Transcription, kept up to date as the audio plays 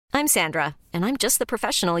I'm Sandra, and I'm just the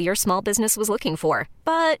professional your small business was looking for.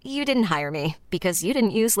 But you didn't hire me because you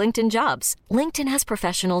didn't use LinkedIn Jobs. LinkedIn has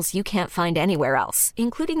professionals you can't find anywhere else,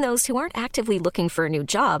 including those who aren't actively looking for a new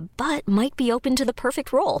job, but might be open to the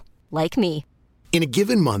perfect role, like me. In a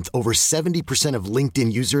given month, over 70% of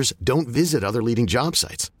LinkedIn users don't visit other leading job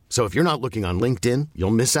sites. So if you're not looking on LinkedIn,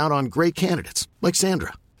 you'll miss out on great candidates like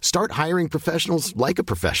Sandra. Start hiring professionals like a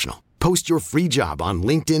professional. Post your free job on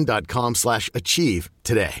linkedin.com/achieve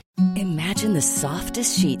today. Imagine the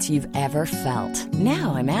softest sheets you've ever felt.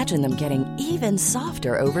 Now imagine them getting even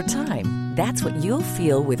softer over time. That's what you'll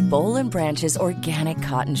feel with Boll & Branch's organic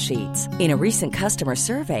cotton sheets. In a recent customer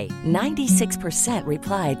survey, 96%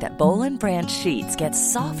 replied that Boll & Branch sheets get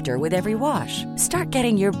softer with every wash. Start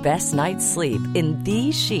getting your best night's sleep in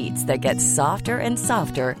these sheets that get softer and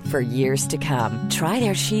softer for years to come. Try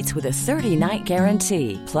their sheets with a 30-night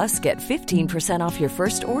guarantee. Plus, get 15% off your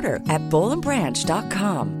first order at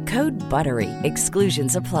bollandbranch.com. Code BUTTERY.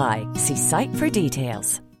 Exclusions apply. See site for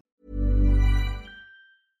details.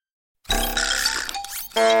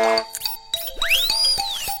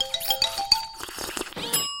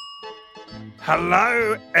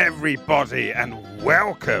 Hello, everybody, and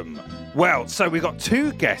welcome. Well, so we've got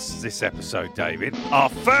two guests this episode, David. Our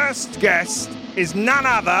first guest is none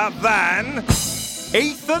other than...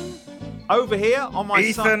 Ethan, over here on my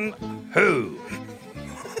side. Ethan who?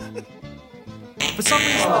 For some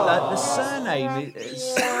reason, the surname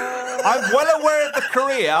is... I'm well aware of the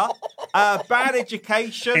career, bad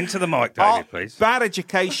education. Into the mic, David, please. Bad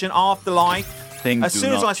education, afterlife. Things as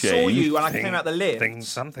soon as I saw you and I came out the lift...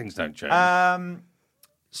 Some things don't change.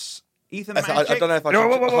 Ethan Magic? I don't know if I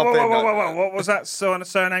Whoa, should hop in. What was that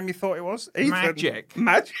surname you thought it was? Ethan Magic.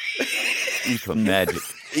 Magic? Ethan Magic.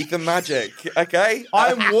 Ethan Magic, okay?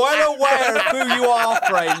 I'm well aware of who you are,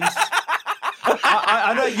 friends.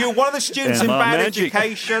 I know you're one of the students in bad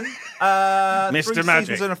education. Mr. 3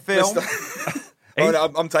 Magic. seasons in a film.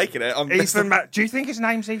 I'm taking it. Do you think his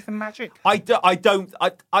name's Ethan Magic? I don't.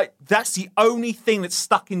 That's the only thing that's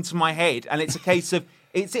stuck into my head, and it's a case of,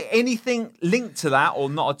 is it anything linked to that or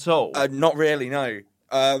not at all? Not really, no.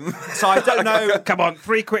 So I don't know. Come on,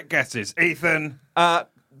 3 quick guesses. Ethan.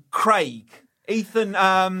 Craig.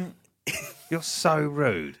 Ethan. You're so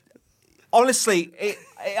rude. Honestly,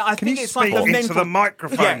 I think it's like a into mental... the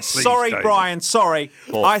microphone, yes, please, sorry, David. Brian. Sorry.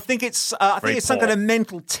 Poor. I think it's some kind of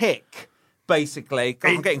mental tick. Basically, God,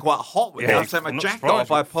 I'm getting quite hot with it. I've taken my jacket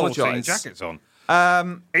off. I apologise. Jackets on.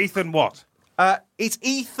 Ethan, what? It's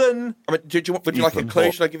Ethan. I mean, would you like a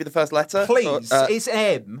clue? Should I give you the first letter? Please. It's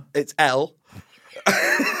M. It's L.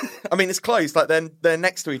 I mean, it's close. Like they're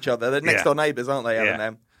next to each other. They're next door neighbours, aren't they? L and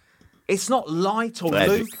M. It's not Light or Magic.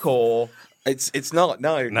 Luke or. It's not.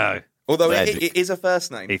 No. No. Although it is a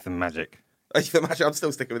first name. Ethan Magic. Ethan Magic. I'm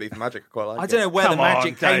still sticking with Ethan Magic. I quite like it. I don't know where the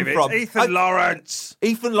magic came David. from. Ethan Lawrence.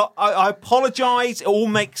 I apologise. It all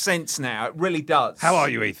makes sense now. It really does. How are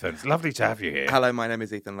you, Ethan? It's lovely to have you here. Hello, my name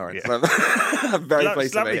is Ethan Lawrence. I'm very pleased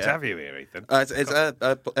It's lovely to be to here. have you here, Ethan.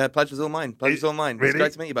 It's pleasure's all mine. Pleasure's all mine. Really? It's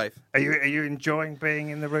great to meet you both. Are you enjoying being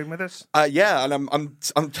in the room with us? Yeah, and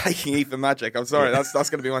I'm taking Ethan Magic. I'm sorry, that's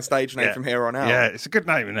going to be my stage name from here on out. Yeah, it's a good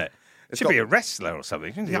name, isn't it? It should got- be a wrestler or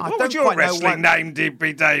something, shouldn't it? Yeah, I What don't would your quite know wrestling name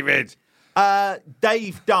be, David?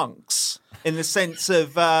 Dave Dunks, in the sense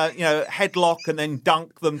of headlock and then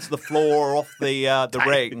dunk them to the floor or off the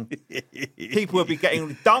ring. People will be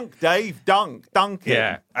getting dunk, Dave, dunk him.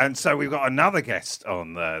 Yeah, and so we've got another guest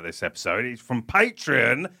on this episode. He's from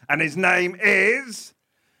Patreon, and his name is...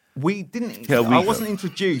 We didn't. Kel I Weaver. wasn't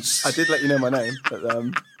introduced. I did let you know my name, but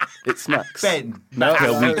it's Max. Ben. No,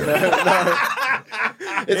 Kel no, Weaver. no.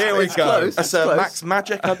 Here we It's go. close, That's it's close. Max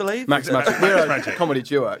Magic, I believe. Max Magic. We're a Magic. comedy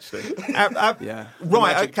duo, actually. Yeah.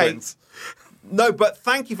 Right, Magic okay. Twins. No, but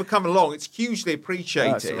thank you for coming along. It's hugely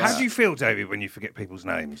appreciated. That's all right. How do you feel, David, when you forget people's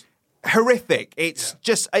names? Horrific. It's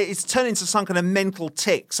it's turned into some kind of mental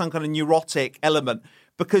tick, some kind of neurotic element.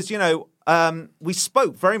 Because, we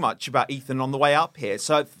spoke very much about Ethan on the way up here.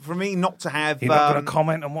 So for me not to have... You're not going to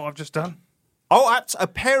comment on what I've just done? A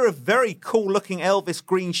pair of very cool-looking Elvis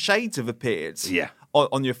green shades have appeared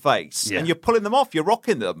on your face. Yeah. And you're pulling them off. You're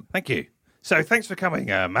rocking them. Thank you. So thanks for coming,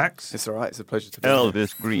 Max. It's all right. It's a pleasure to be here.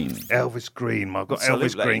 Elvis Green. Elvis Green. I've got Absolutely.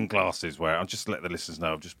 Elvis Green glasses where I'll just let the listeners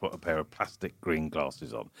know I've just put a pair of plastic green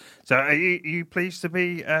glasses on. So are you pleased to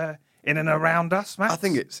be in and around us, Max? I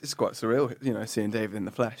think it's quite surreal, seeing David in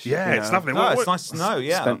the flesh. Yeah, it's lovely. No, it's nice to know,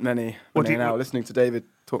 yeah. Spent many an hour listening to David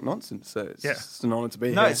talk nonsense, so it's just an honour to be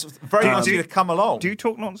here. No, it's very nice of you to come along. Do you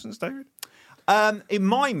talk nonsense, David? In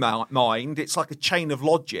my mind, it's like a chain of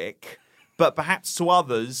logic, but perhaps to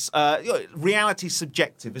others, reality's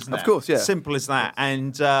subjective, isn't it? Of course, yeah. Simple as that.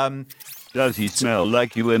 And Does he smell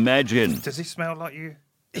like you imagine? Does he smell like you?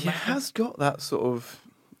 He has got that sort of.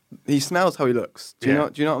 He smells how he looks. Do you know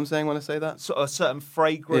what I'm saying when I say that? Sort of a certain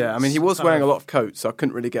fragrance. Yeah, I mean, he was wearing a lot of coats, so I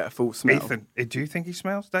couldn't really get a full smell. Ethan, do you think he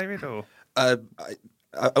smells, David? Or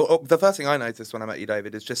The first thing I noticed when I met you,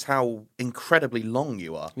 David, is just how incredibly long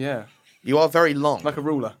you are. Yeah. You are very long. Like a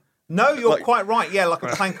ruler. No, you're quite right. Yeah, like a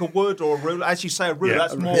plank of wood or a ruler. As you say, a ruler.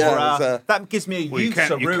 That's more. That gives me a use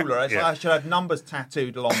a ruler. I should have numbers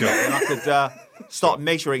tattooed along it, and I could start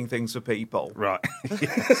measuring things for people. right?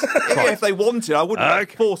 If they wanted, I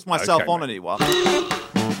wouldn't force myself on anyone.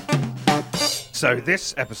 So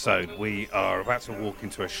this episode, we are about to walk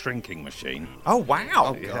into a shrinking machine. Oh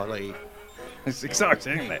wow! Golly. It's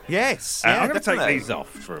exciting, isn't it? Yes. I'm going to take definitely. these off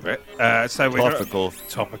for a bit. So we're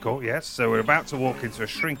topical, yes. So we're about to walk into a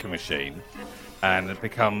shrinking machine and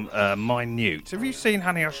become minute. Have you seen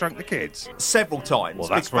Honey, I Shrunk the Kids? Several times. Well,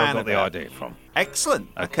 that's Big where I fan got of the it. idea from. Excellent.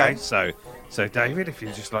 Okay, so David, if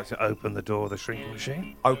you'd just like to open the door of the shrinking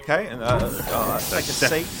machine. Okay, and take a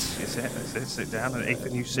seat. That's it. Sit down, and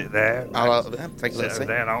Ethan, you sit there. I'll take a Sit little over seat.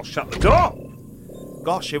 there, and I'll shut the door.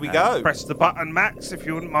 Gosh, here we go. Press the button, Max, if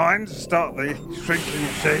you wouldn't mind, to start the shrinking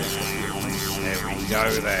machine. There we go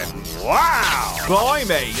then. Wow!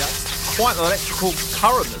 Blimey, that's quite an electrical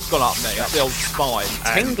current that's gone up me, up the old spine.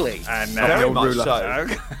 Tingly. And Very now, much so.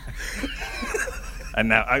 Okay. And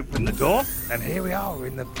now open the door, and here we are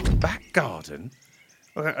in the back garden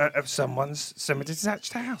of someone's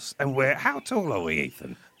semi-detached house. And how tall are we,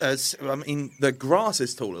 Ethan? I mean, the grass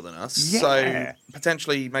is taller than us, Yeah. so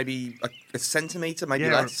potentially maybe a centimetre, maybe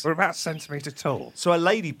less. We're about a centimetre tall. So a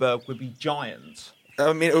ladybird would be giant.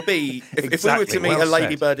 I mean, it would be if we were Exactly, to meet well a said.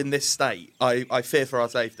 ladybird in this state. I fear for our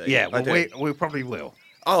safety. Yeah, I well, do. we probably will.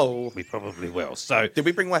 Oh, We probably will. So, did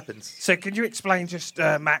we bring weapons? so can you explain just,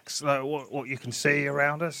 Max, what you can see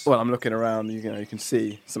around us? Well, I'm looking around. You can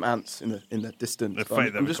see some ants in the distance. They're but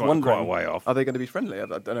I'm quite- just quite wondering, a way off. Are they going to be friendly? I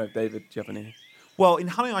don't know, David. Do you have any? Well, in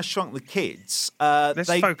Honey, I Shrunk the Kids, Let's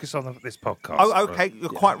they... focus on this podcast. Oh, okay, you're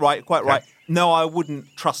quite right, right. No, I wouldn't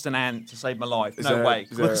trust an ant to save my life. Is No there- way. is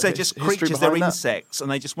there Because they're just history creatures, they're behind that? insects,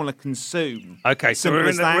 and they just want to consume. Okay, so Simple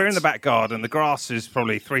as that. we're in the back garden. The grass is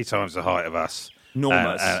probably 3 times the height of us.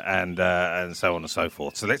 Enormous. And so on and so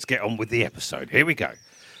forth. So let's get on with the episode. Here we go.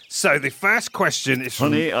 So the first question is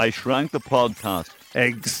from... Honey, I Shrunk the Podcast.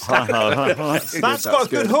 Exactly. That's got a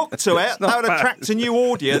good hook to it. That would attract a new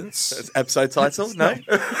audience. Episode title? No.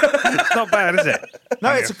 It's not bad, is it?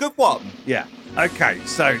 No, it's a good one. Yeah. Okay,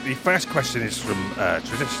 so the first question is from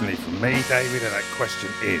traditionally from me, David, and that question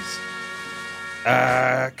is,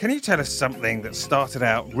 can you tell us something that started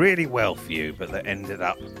out really well for you, but that ended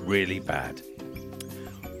up really bad?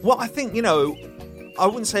 Well, I think, I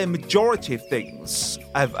wouldn't say a majority of things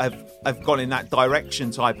have gone in that direction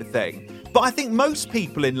type of thing. But I think most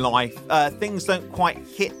people in life, things don't quite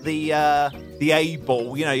hit the A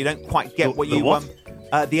ball. You don't quite get what The you what?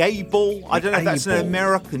 The A ball. I don't know if that's an A-ball.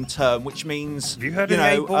 American term, which means Have you heard of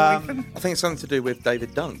the A-ball, Ethan? I think it's something to do with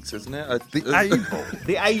David Dunks, isn't it? The A-ball.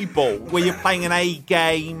 the A ball, where you're playing an A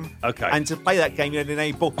game. Okay. And to play that game, you need an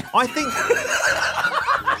A ball. I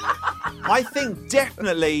think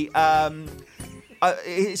definitely.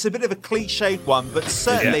 It's a bit of a cliched one, but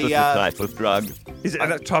certainly. Is that the type of drug? Is it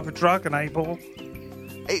a type of drug, an A-ball?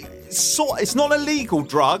 It's not a legal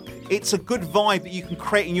drug. It's a good vibe that you can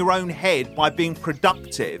create in your own head by being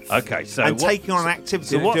productive. Okay, so and taking on an activity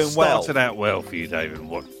So and what doing well. started out well for you, David,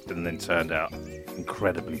 and then turned out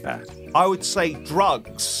incredibly bad? I would say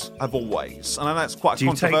drugs have always, and I know that's quite Do a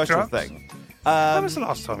you take controversial drugs? thing. When was the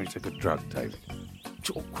last time you took a drug, David?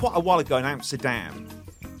 Quite a while ago in Amsterdam,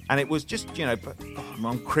 and it was just I'm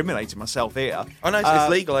incriminating myself here. I know it's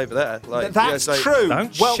legal over there. That's true.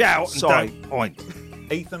 Don't Well, shout and sorry. don't point.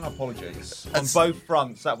 Ethan, apologies on both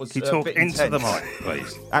fronts. That was Can you a talk bit into the intense. mic,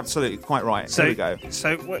 please? Absolutely, quite right. So, Here we go.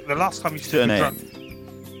 So the last time you took a Surname.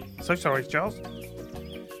 drug... So sorry, Charles?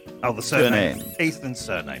 Oh, the surname. Surname. Ethan's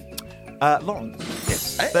surname. Lawrence.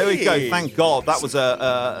 Yes. There we go. Thank God. That was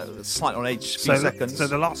a slight on edge few seconds. So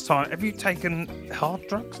the last time... Have you taken hard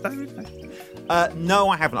drugs, David? No,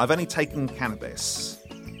 I haven't. I've only taken cannabis,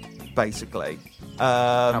 basically.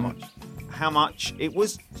 How much? How much? It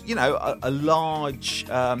was, a large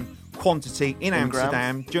quantity in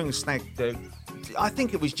Amsterdam during the stag do. I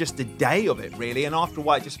think it was just a day of it, really. And after a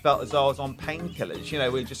while, it just felt as though I was on painkillers. We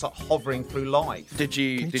were just like hovering through life. Did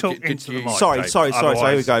you? Can you Did talk you? Did into you? the mic? Sorry, Dave? sorry.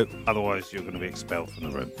 Here we go. Otherwise, you're going to be expelled from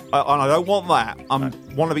the room. And I don't want that. I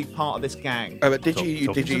want to be part of this gang. But did Talk you?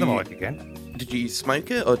 Did into you? the mic again? did you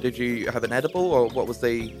smoke it, or did you have an edible, or what was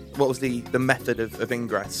the method of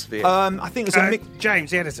ingress for you? I think it was a mix.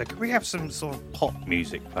 James, the editor, can we have some sort of pop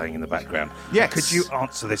music playing in the background? Yes. Could you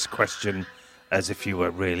answer this question as if you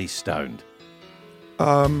were really stoned?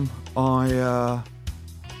 I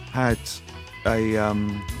had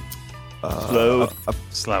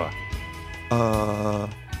Slower.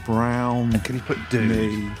 brown. And can you put dude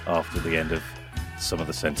Me. after the end of some of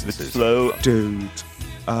the sentences? Slow. Dude.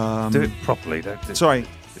 Do it properly. Don't do Sorry. do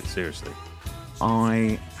it seriously.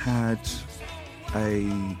 I had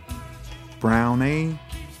a brownie,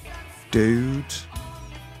 dude,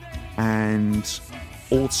 and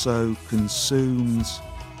also consumed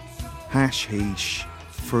hashish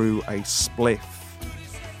through a spliff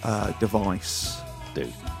device.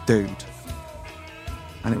 Dude.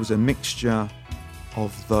 And it was a mixture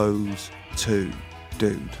of those two,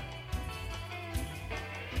 dude.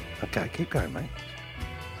 Okay, keep going, mate.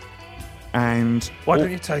 And Why don't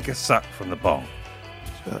you take a suck from the bong?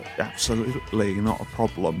 absolutely not a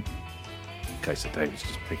problem. Okay, so David's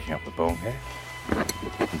just picking up the bong here.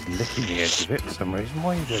 He's licking the edge of it for some reason.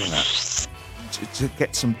 Why are you doing that? To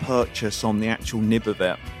get some purchase on the actual nib of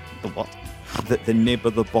it. The what? The nib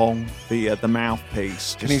of the bong, the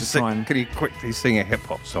mouthpiece. Can you, Just to try and can you quickly sing a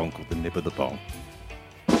hip-hop song called The Nib of the Bong?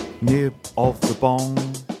 nib of the bong.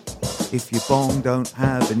 If your bong don't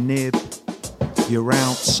have a nib, you're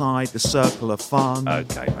outside the circle of fun.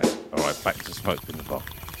 Okay, mate. All right, back to smoking the bong.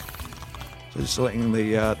 So just letting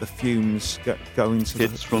the fumes go into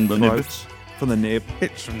Hits the from the throat, nib. from the nib.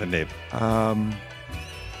 Hits from the nib.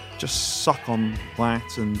 Just suck on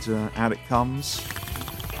that and out it comes.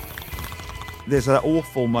 There's that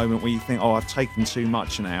awful moment where you think, oh, I've taken too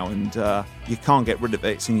much now, and you can't get rid of it.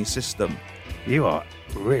 It's in your system. You are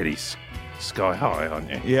really sky high, aren't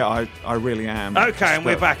you? Yeah, I really am. Okay, and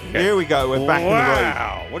we're back again. Here we go. We're back in the room.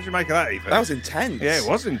 Wow. What did you make of that, Ethan? That was intense. Yeah, it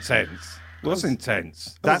was intense. It was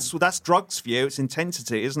intense. That's drugs for you. It's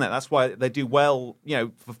intensity, isn't it? That's why they do well,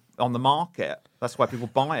 on the market. That's why people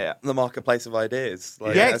buy it. The marketplace of ideas.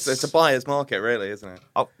 Like, Yes. it's a buyer's market, really, isn't it?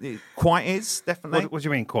 Oh, it quite is, definitely. What do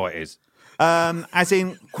you mean quite is? As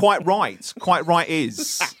in, quite right. Quite right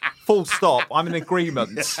is. Full stop. I'm in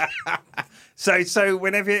agreement. So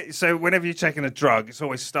whenever you're taking a drug, it's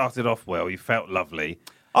always started off well. You felt lovely.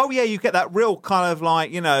 Oh, yeah, you get that real kind of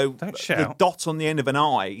like, Don't the shout. dot on the end of an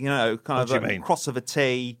eye, kind What of do you a mean? cross of a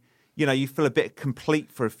T. You feel a bit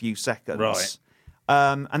complete for a few seconds. Right.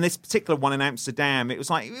 And this particular one in Amsterdam, it was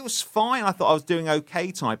fine. I thought I was doing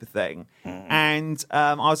okay type of thing. And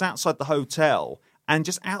I was outside the hotel, and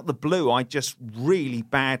just out of the blue, I just really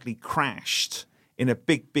badly crashed in a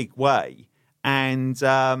big, big way. And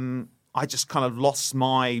I just kind of lost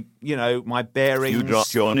my bearings. You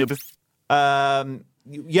dropped your nib.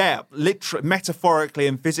 Yeah, literally, metaphorically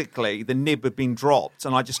and physically, the nib had been dropped,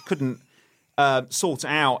 and I just couldn't sort it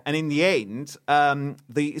out. And in the end,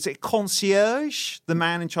 is it concierge, the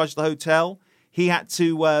man in charge of the hotel? He had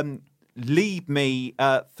to lead me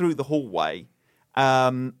through the hallway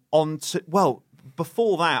onto. Well,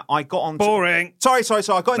 before that, I got onto. Boring. Sorry.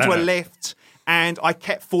 I got into No. a lift. And I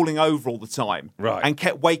kept falling over all the time. Right. And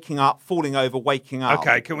kept waking up, falling over, waking up.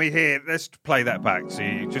 Okay, can we hear? Let's play that back. So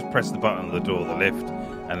you just press the button on the door of the lift,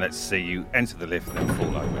 and let's see you enter the lift and then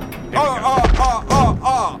fall over. Here we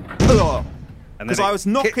go. And then Because I was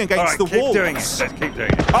knocking against the keep walls. doing it. Let's keep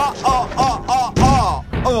doing it.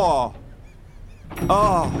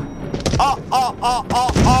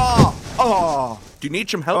 Do you need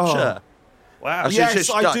some help, sir? Wow. Yes,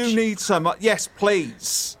 I Dutch. do need some. Yes,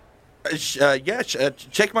 please.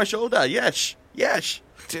 Check my shoulder. Yes.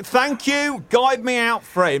 Thank you. Guide me out,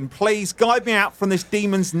 friend. Please guide me out from this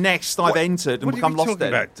demon's nest I've entered and What are become you lost talking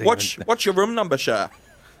in. about, Demon? What's your room number, sir?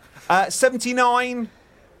 79.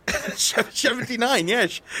 79.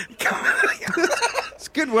 Yes. It's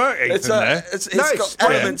good work, Ethan. It's there. it's No, got it's elements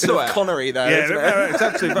brilliant of to it. Connery there. Yeah, isn't it? no, it's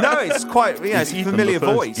absolutely. No, it's quite, it's a Ethan, familiar the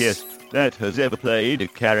first voice. guest that has ever played a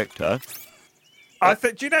character.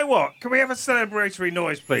 Do you know what? Can we have a celebratory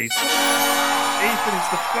noise, please? Ethan is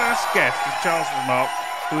the first guest, as Charles remarked,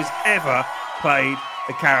 who has ever played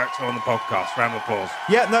a character on the podcast. Round of applause.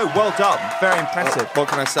 Yeah, no, well done. Very impressive. What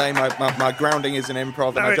can I say? My grounding is an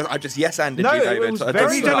improv, No, and I just yes-anded No, you, it David. was I very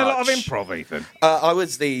Have you done a lot of much. improv, Ethan? I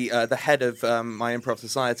was the head of my improv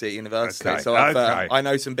society at university, Okay, so okay. I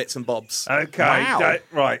know some bits and bobs. Okay, Wow.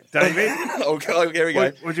 right, David. Okay, here we go.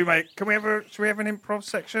 What would you make? Should we have an improv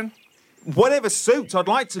section? Whatever suits. I'd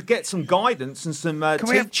like to get some guidance and some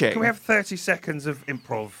teaching. Can we have 30 seconds of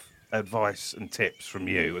improv advice and tips from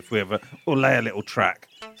you? If we ever, or lay a little track.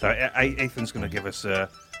 So Ethan's going to give us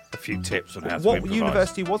a few tips on how to What improvise.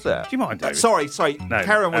 university was it? Do you mind, David? Sorry. No,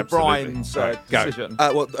 Carry on with absolutely. Brian's Right, go. decision.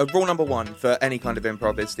 Rule number one for any kind of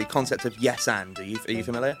improv is the concept of yes and. Are you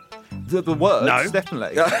familiar? The words, No.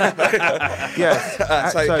 definitely. Yes.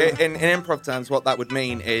 So in improv terms, what that would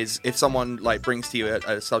mean is if someone like brings to you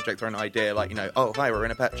a subject or an idea, like, oh hi, we're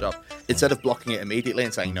in a pet shop. Instead of blocking it immediately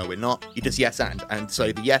and saying no, we're not, you just yes and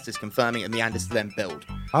so the yes is confirming and the and is to then build.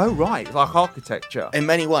 Oh right, like architecture. In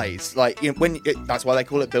many ways, like that's why they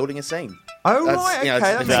call it building a scene. Oh That's, right, you know,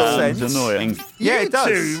 okay, it's- that it's- makes Sounds sense. annoying. Yeah, You it does.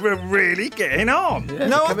 two were really getting on. Yeah, No,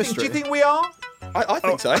 the I think, do chemistry. you think we are? I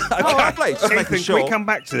think so. Oh, lovely. Just making Ethan, sure. can we come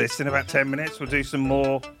back to this in about 10 minutes? We'll do some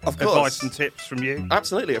more Of course. advice and tips from you.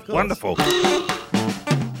 Absolutely, of course. Wonderful.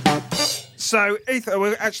 So, Ethan,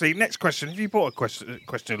 well, actually, next question. Have you brought a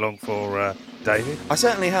question along for David? I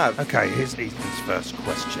certainly have. Okay, here's Ethan's first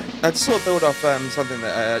question. To sort of build off something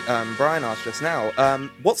that Brian asked just now,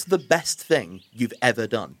 what's the best thing you've ever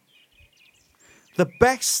done? The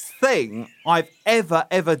best thing I've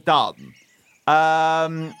ever done.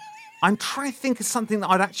 I'm trying to think of something that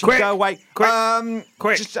I'd actually Quick, go away.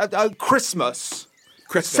 quick. Just, Christmas.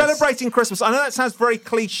 Christmas. Celebrating Christmas. I know that sounds very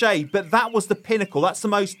cliche, but that was the pinnacle. That's the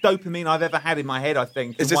most dopamine I've ever had in my head, I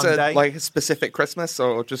think, Is in this one day. like a specific Christmas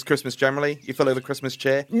or just Christmas generally? You feel the Christmas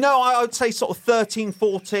cheer? No, I would say sort of 13,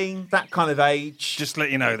 14, that kind of age. Just to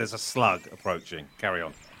let you know, there's a slug approaching. Carry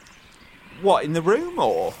on. What, in the room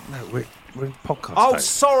or? No, we're in podcast. Oh, mode.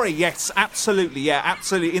 sorry. Yes, absolutely. Yeah,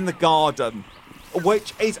 absolutely. In the garden,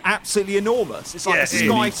 which is absolutely enormous. It's like Yeah, a it is.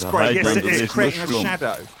 skyscraper. Yes, it It's is. creating a Mushroom.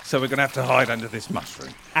 shadow. So we're going to have to hide under this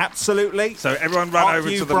mushroom. Absolutely. So everyone run After over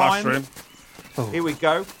you, to the Brian. mushroom. Here we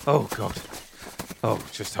go. Oh, God. Oh,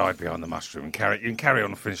 just hide behind the mushroom and you can carry on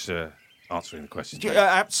and finish answering the question.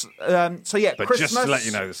 So yeah, But Christmas. just to let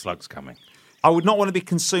you know, the slug's coming. I would not want to be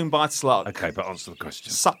consumed by a slug. Okay, but answer the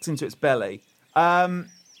question. Sucked into its belly.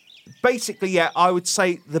 Basically, yeah, I would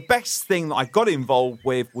say the best thing that I got involved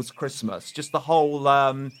with was Christmas. Just the whole.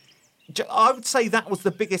 I would say that was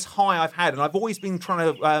the biggest high I've had, and I've always been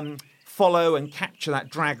trying to follow and capture that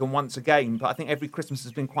dragon once again. But I think every Christmas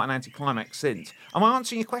has been quite an anticlimax since. Am I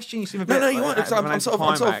answering your question? You seem a bit. No, you aren't. I'm sort of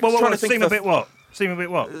anticlimax. trying to think seem of a bit what? Seem a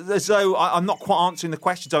bit what? As though I'm not quite answering the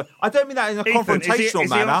question. So I don't mean that in a Ethan, confrontational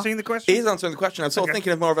is he manner. answering the question? He is answering the question. I'm sort of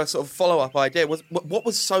thinking of more of a sort of follow-up idea. What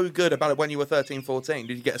was so good about it when you were 13, 14?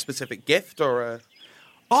 Did you get a specific gift or a...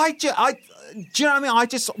 do you know what I mean? I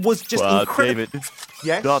just was just Well, incredible. David,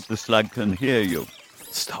 Yes. God, the slug can hear you.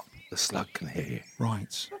 Stop. The slug can hear you.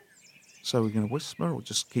 Right. So we're going to whisper or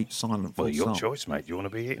just keep silent for Well, a your start? choice, mate. Do you want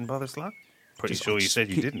to be eaten by the slug? Pretty Just- sure you just said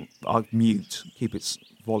you keep- didn't. I'd mute, keep its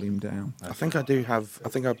volume down. I think I do have... I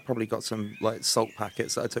think I've probably got some like salt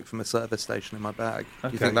packets that I took from a service station in my bag. Do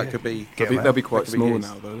you think that could be... They'll be quite that could be small used?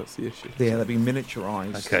 now, though. That's the issue. Yeah, they've been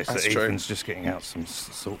miniaturised. Okay, so That's true. Ethan's just getting out some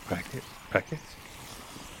salt packets.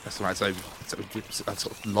 That's right. So I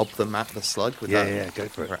sort of lob them at the slug with Yeah, that. yeah, go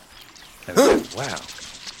for it. There we go. Wow.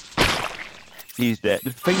 He's dead.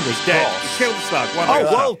 Fingers Dead. crossed. Kill the slug. One Oh, way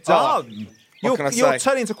up. well done. What can I You're say?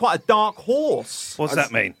 turning into quite a dark horse. What's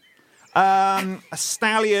that mean? A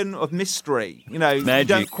stallion of mystery. You know, you Magic.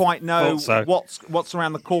 don't quite know Thought so. what's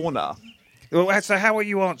around the corner. Well, so how are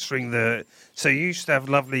you answering the... So you used to have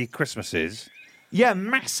lovely Christmases. Yeah,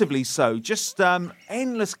 massively so. Just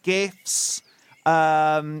endless gifts.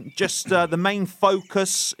 Just the main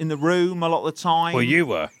focus in the room a lot of the time. Well, you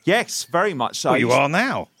were. Yes, very much so. Well, you are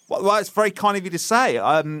now. Well, it's very kind of you to say.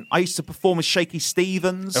 I used to perform as Shaky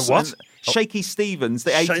Stevens. A what? And Shaky Stevens,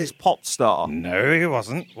 the Sha- 80s pop star. No, he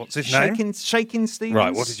wasn't. What's his name? Shaking Stevens?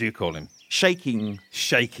 Right, what did you call him? Shaking.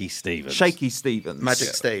 Shaky Stevens. Shaky Stevens. Magic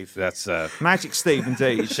Steve. That's... Magic Steve,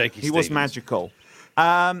 indeed. Shaky He was Stevens. magical.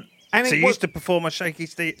 And So it you was, used to perform a Shaky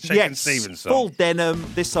yes, Stevens song? full denim,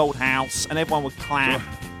 This Old House, and everyone would clap.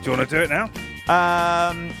 Do you want to do it now?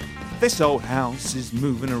 This old house is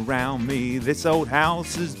moving around me. This old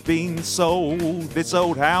house is being sold. This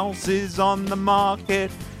old house is on the market.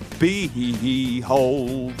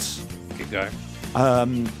 Behold. Keep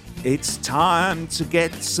going. It's time to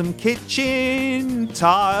get some kitchen Do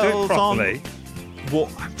tiles it properly. on. Well,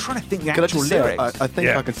 I'm trying to think the Can I actual just say, lyrics. I think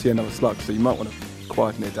Yeah. I can see another slug, so you might want to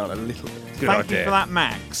quieten it down a little bit. Good Thank idea. you for that,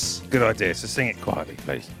 Max. Good idea. So sing it quietly,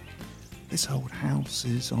 please. This old house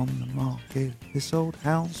is on the market. This old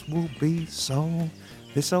house will be sold.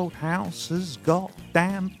 This old house has got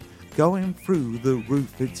damp going through the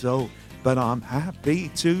roof. It's old, but I'm happy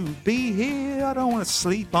to be here. I don't want to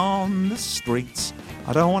sleep on the streets.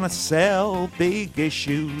 I don't want to sell big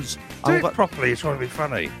issues. Do I've it got- properly. You're trying to be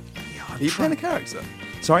funny. Yeah, I'm Are you playing a trying- character?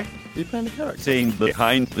 Sorry? Are you playing a character? Saying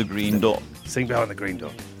behind the green door. Sing behind the green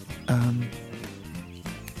door.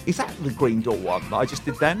 Is that the green door one that I just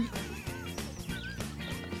did then?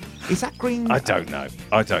 Is that green? I don't know.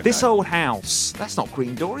 This old house. That's not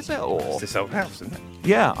green door, is it? Or It's this old house, isn't it?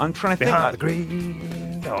 yeah, I'm trying to Behind the think.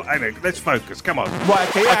 green door. Anyway, let's focus. Come on. Right,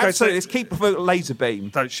 okay, yeah, Okay, absolutely. Let's keep the laser beam.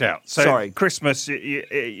 Don't shout. So Sorry. Christmas,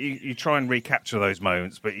 you try and recapture those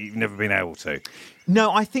moments, but you've never been able to.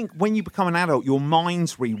 No, I think when you become an adult, your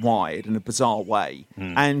mind's rewired in a bizarre way.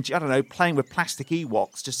 And, I don't know, playing with plastic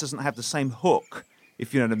Ewoks just doesn't have the same hook,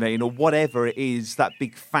 if you know what I mean, or whatever it is, that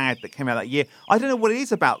big fad that came out that year. I don't know what it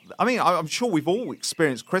is about. I mean, I'm sure we've all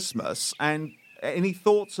experienced Christmas, and any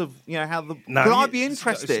thoughts of, how the... No, Could I be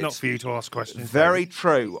interested? It's not for you to ask questions. Very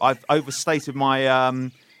true. I've overstated my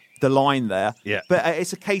the line there. Yeah. But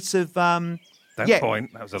it's a case of... Don't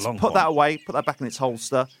point. That was a long Put point. that away. Put that back in its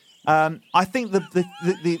holster. I think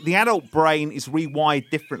the adult brain is rewired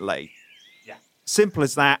differently. Yeah. Simple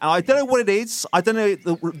as that. And I don't know what it is. I don't know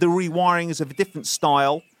the rewiring is of a different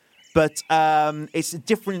style, but it's a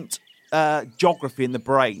different geography in the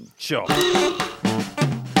brain. Sure.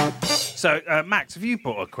 So, Max, have you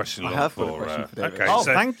brought a question along have for... brought a question for David. Okay, Oh,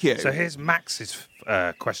 so, thank you. So here's Max's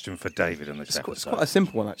question for David on this It's episode. quite a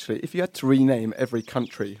simple one, actually. If you had to rename every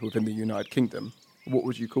country within the United Kingdom, what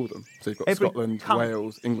would you call them? So you've got Every Scotland,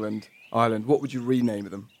 Wales, England, Ireland. What would you rename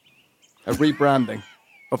them? A rebranding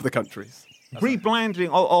of the countries. Rebranding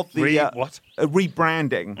of the... what?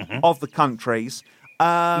 rebranding of the countries.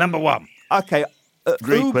 Number one. Okay,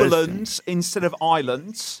 Great Uberland instead of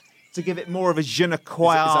islands to give it more of a je ne sais Is that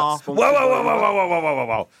Whoa, sponsored whoa, by- whoa, whoa, whoa, whoa, whoa, whoa,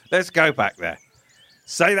 whoa. Let's go back there.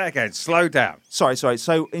 Say that again. Slow down. Sorry.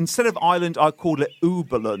 So instead of island, I called it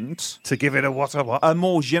Uberland. To give it a what? A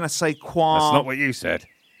more je ne sais quoi. That's not what you said.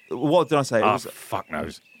 What did I say? It Oh, was fuck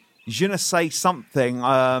knows. je ne sais something.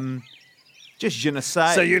 Just je ne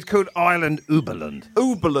sais. So you'd called Ireland Uberland.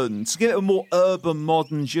 Uberland to give it a more urban,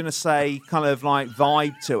 modern je ne sais kind of like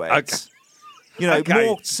vibe to it. Okay. You know, Okay.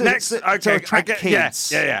 more to attract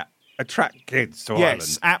kids. Yeah. Attract kids to Yes,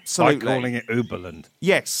 Ireland. absolutely. By calling it Uberland.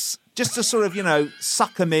 Yes, just to sort of,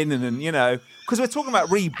 suck them in and because we're talking about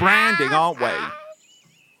rebranding, aren't we?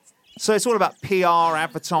 So it's all about PR,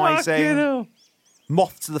 advertising,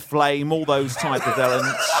 moth to the flame, all those type of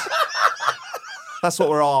elements. That's what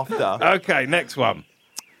we're after. Okay, next one.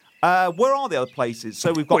 Where are the other places?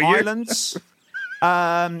 So we've got Well, you- islands.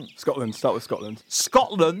 Scotland. Start with Scotland.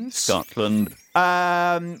 Scotland Scotland.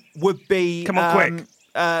 would be... Come on,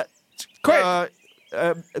 quick. quick.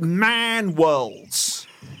 Man worlds.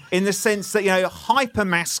 In the sense that, hyper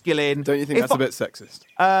masculine. Don't you think that's a bit sexist?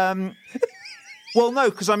 Well, no,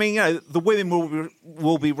 because the women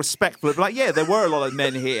will be respectful. It'll be like, yeah, there were a lot of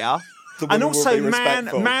men here. And women will also, be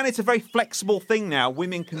respectful. man, it's a very flexible thing now.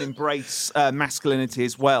 Women can embrace masculinity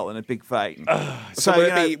as well in a big vein. So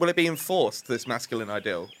will it be enforced, this masculine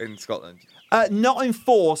ideal in Scotland? Not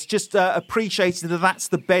enforced, just appreciated that that's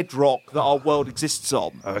the bedrock that our world exists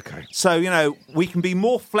on. Okay. So, we can be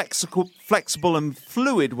more flexible and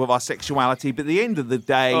fluid with our sexuality, but at the end of the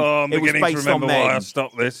day, Oh, I'm it was beginning to based on remember why I men.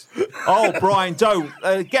 stopped this. Oh, Brian, don't.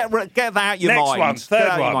 Get that out your Next mind. one, Get third that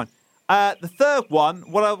out your one. mind. The third one,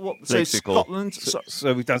 so Lexical. Scotland.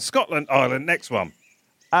 So we've done Scotland, Ireland. Next one.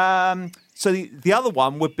 So the other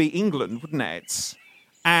one would be England, wouldn't it?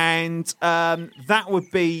 And that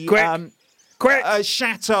would be Quick.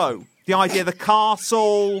 chateau. The idea of the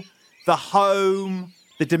castle, the home,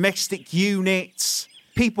 the domestic units,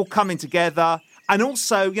 people coming together. And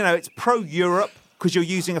also, it's pro-Europe because you're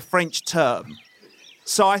using a French term.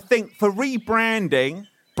 So I think for rebranding,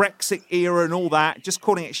 Brexit era and all that, just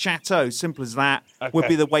calling it chateau, simple as that, would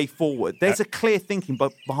be the way forward. There's a clear thinking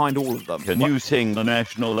behind all of them. Can you sing the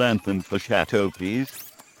national anthem for Chateau, please?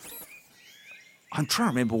 I'm trying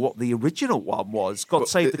to remember what the original one was. God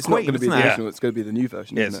Save the It's Queen, not going to be isn't the it? original. It's going to be the new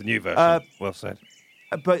version. Yeah, isn't it's a it? new version. Well said.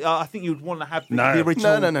 But I think you'd want to have the No.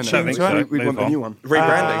 original. No. Don't tune think to it. so. We Move want the on. new one.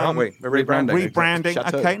 Rebranding, aren't we? We're rebranding. Rebranding.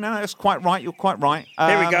 Chateau. Okay, no, that's quite right. You're quite right.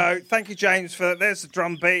 Here we go. Thank you, James, for there's the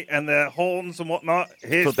drum beat and the horns and whatnot.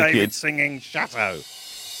 Here's For the David kids. singing Chateau.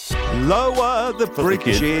 Lower the the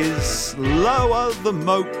bridges, lower the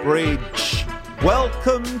moat bridge.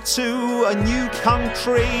 Welcome to a new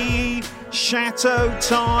country. Chateau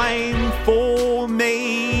time for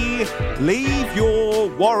me. Leave your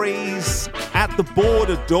worries at the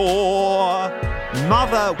border door.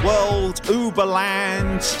 Mother World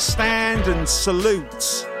Uberland, stand and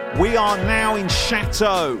salute. We are now in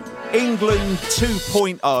Chateau, England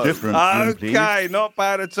 2.0. Different tune, please. Okay, not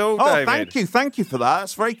bad at all, Oh, David. thank you for that.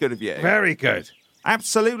 That's very good of you. Very good.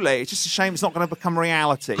 Absolutely. It's just a shame it's not going to become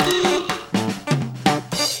reality.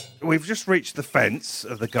 We've just reached the fence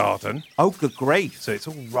of the garden, Oh, good grief. so it's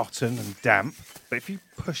all rotten and damp. But if you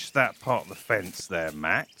push that part of the fence there,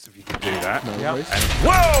 Max, if you could do that. No worries. And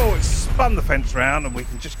whoa! It spun the fence round and we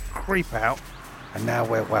can just creep out. And now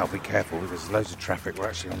be careful. There's loads of traffic. We're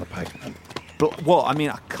actually on the pavement. But what? I mean,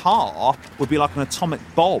 a car would be like an atomic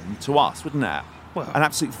bomb to us, wouldn't it? Well, an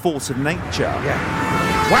absolute force of nature.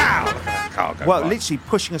 Yeah. Wow! Look at that car go Well, by. literally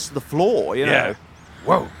pushing us to the floor, you know. Yeah.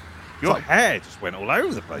 Whoa. Your hair just went all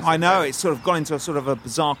over the place. I know, it's sort of gone into a sort of a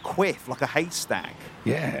bizarre quiff, like a haystack.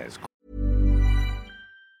 Yeah, it's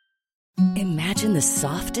Imagine the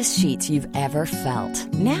softest sheets you've ever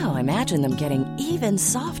felt. Now imagine them getting even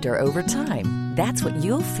softer over time. That's what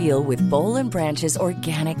you'll feel with Boll & Branch's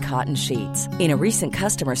organic cotton sheets. In a recent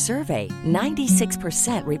customer survey,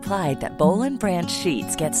 96% replied that Boll & Branch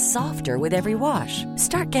sheets get softer with every wash.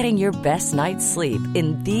 Start getting your best night's sleep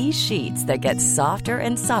in these sheets that get softer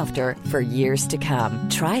and softer for years to come.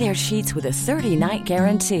 Try their sheets with a 30-night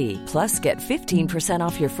guarantee. Plus, get 15%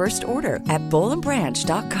 off your first order at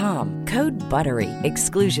bollandbranch.com. Code BUTTERY.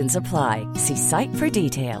 Exclusions apply. See site for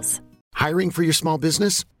details. Hiring for your small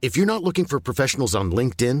business? If you're not looking for professionals on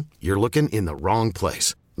LinkedIn, you're looking in the wrong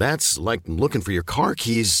place. That's like looking for your car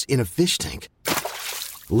keys in a fish tank.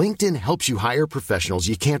 LinkedIn helps you hire professionals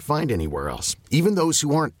you can't find anywhere else, even those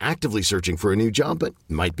who aren't actively searching for a new job but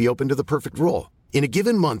might be open to the perfect role. In a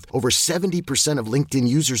given month, over 70% of LinkedIn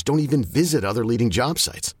users don't even visit other leading job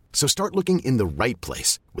sites. So start looking in the right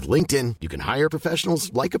place. With LinkedIn, you can hire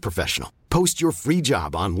professionals like a professional. Post your free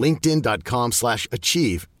job on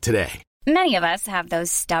linkedin.com/achieve today. Many of us have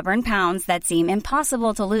those stubborn pounds that seem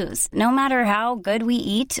impossible to lose, no matter how good we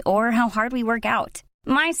eat or how hard we work out.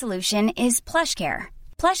 My solution is PlushCare.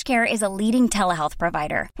 PlushCare is a leading telehealth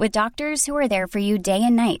provider with doctors who are there for you day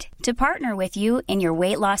and night to partner with you in your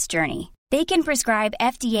weight loss journey. They can prescribe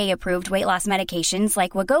FDA-approved weight loss medications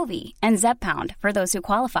like Wegovy and Zepbound for those who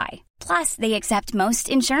qualify. Plus, they accept most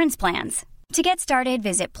insurance plans. To get started,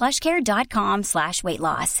 visit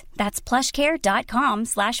plushcare.com/weightloss. That's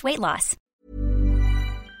plushcare.com/weightloss.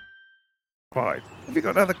 Right. Have you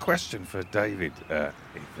got another question for David,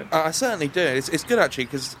 Ethan? I certainly do. It's good, actually,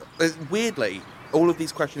 because weirdly, all of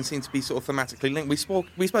these questions seem to be sort of thematically linked.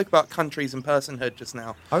 We spoke about countries and personhood just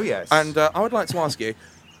now. Oh, yes. And I would like to ask you,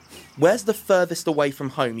 where's the furthest away from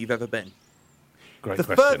home you've ever been? Great The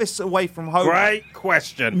question. furthest away from home. Great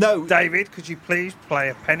question. No. David, could you please play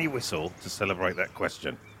a penny whistle to celebrate that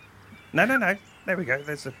question? No. There we go.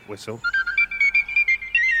 There's a whistle.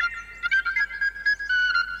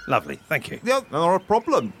 Lovely. Thank you. Yeah, not a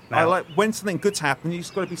problem. Now- When something good's happened, you've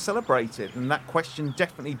just got to be celebrated. And that question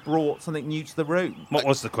definitely brought something new to the room. What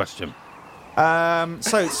was the question?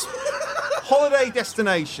 So it's holiday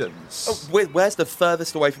destinations. Oh, where's the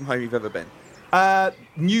furthest away from home you've ever been?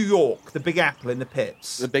 New York, the Big Apple in the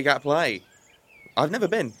Pips. The Big Apple A. I've never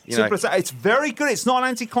been. Simple as that. It's very good. It's not an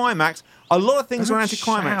anticlimax. A lot of things Don't are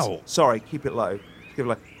anticlimax. shout. Sorry, keep it low.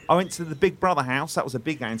 I went to the Big Brother house. That was a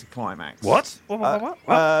big anticlimax. What? What?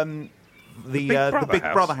 The Big Brother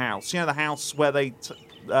Brother house. You know, the house where the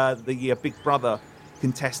Big Brother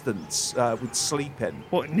contestants would sleep in.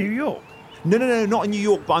 What, New York? No, not in New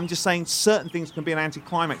York. But I'm just saying certain things can be an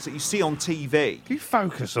anticlimax that you see on TV. Can you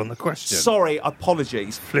focus on the question? Sorry,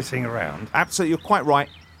 apologies. Flitting around. Absolutely, you're quite right.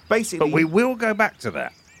 Basically, But we will go back to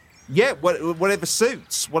that. yeah, whatever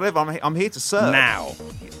suits, whatever. I'm here to serve. Now.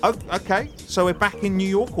 Oh, okay, so we're back in New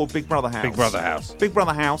York or Big Brother house? Big Brother house. Big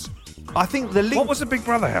Brother house. I think the link. What was the Big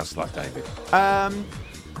Brother house like, David?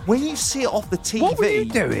 When you see it off the TV? What were you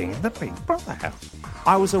doing in the Big Brother house?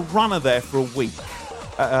 I was a runner there for a week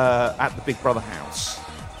at the Big Brother house,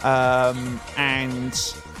 and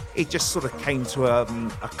it just sort of came to a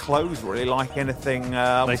close, really, like anything.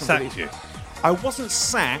 They sacked you. I wasn't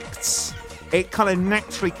sacked. It kind of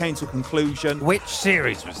naturally came to a conclusion. Which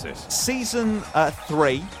series was this? Season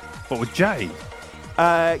 3. What, with Jade?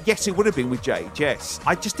 Yes, it would have been with Jade, yes.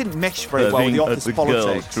 I just didn't mesh very well with Serving the at office the politics.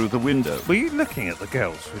 girls through the window. Were you looking at the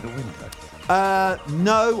girls through the window?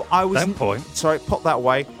 No, I was... Don't point. Sorry, pop that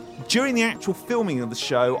way. During the actual filming of the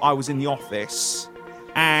show, I was in the office,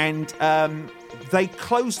 and they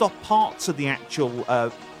closed off parts of the actual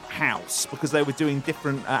house because they were doing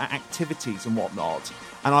different activities and whatnot.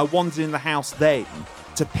 And I wandered in the house then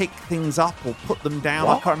to pick things up or put them down.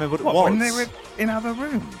 What? I can't remember what it What, was. when they were in other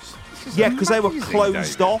rooms? This is Yeah, because they were amazing,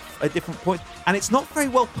 closed David. off at different points, and it's not very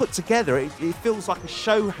well put together. It feels like a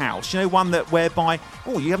show house, you know, one that whereby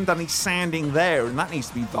you haven't done any sanding there, and that needs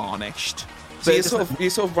to be varnished. So But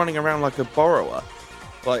you're sort of running around like a borrower.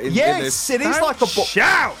 Like in yes, this... it is Don't like a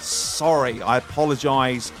shout! Sorry, I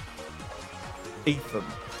apologise, Ethan.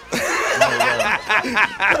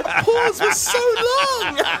 Pause was so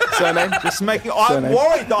long. Surname? Just making. I'm Surname.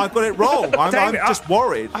 worried that I got it wrong. I'm David, just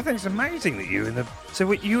worried. I think it's amazing that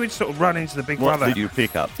you would sort of run into the Big What Brother. did you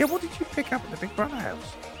pick up? Yeah, what did you pick up at the Big Brother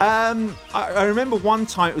house? I remember one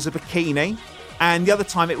time it was a bikini, and the other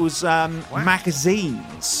time it was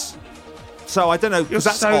magazines. So I don't know. You're 'cause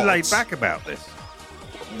that's so odd. laid back about this.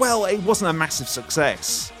 Well, it wasn't a massive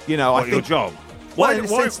success. You know, I What, your think. job? Well, in a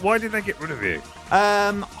sense- Why did they get rid of you?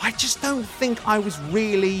 I just don't think I was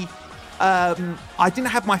really. I didn't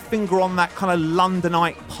have my finger on that kind of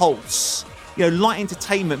Londonite pulse. You know, light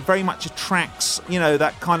entertainment very much attracts,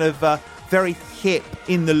 that kind of very hip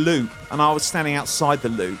in the loop, and I was standing outside the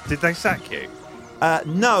loop. Did they sack you?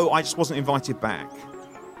 No, I just wasn't invited back.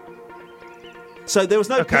 So there was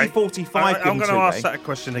no P45 I'm given going to to ask me. that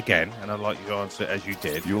question again, and I'd like you to answer it as you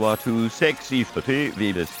did. You are too sexy for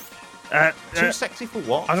TV. Too sexy for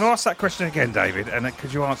what? I'm going to ask that question again, David, and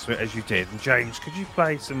could you answer it as you did? And James, could you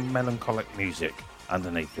play some melancholic music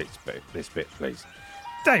underneath this bit, please?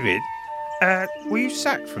 David, were you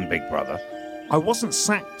sacked from Big Brother? I wasn't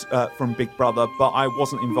sacked from Big Brother, but I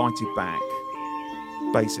wasn't invited back.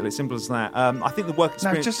 Basically, simple as that. I think the work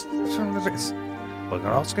No, experience. just from the bits. We're going to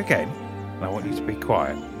ask again, and I want you to be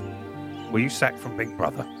quiet. Were you sacked from Big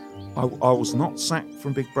Brother? I was not sacked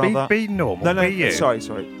from Big Brother. Be normal. No, be you. sorry.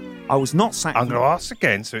 I was not sacked. I'm going to ask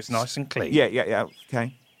again, so it's nice and clean. Yeah.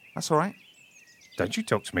 Okay, that's all right. Don't you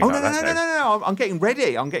talk to me Oh like no, that. no! I'm getting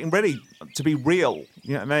ready. I'm getting ready to be real.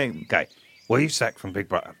 You know what I mean? Okay. Were you sacked from Big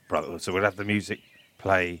Brother? So we'll have the music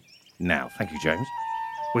play now. Thank you, James.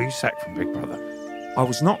 Were you sacked from Big Brother? I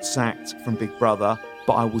was not sacked from Big Brother,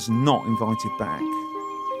 but I was not invited back.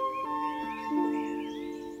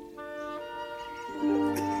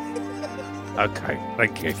 Okay,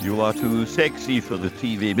 thank you. You are too sexy for the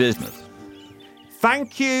TV business.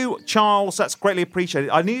 Thank you, Charles. That's greatly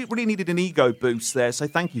appreciated. I really needed an ego boost there, so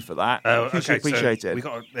thank you for that. Hugely appreciated.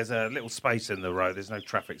 There's a little space in the road. There's no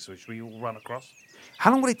traffic, so should we all run across?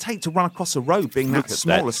 How long would it take to run across a road being Look that at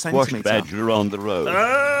small, a that squash centimetre? badger on the road. Look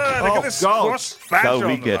at this God. squash badger. Shall we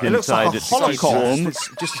on the get road. It looks like a inside it to keep holocaust. warm?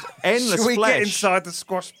 It's just endless Should we flesh. get inside the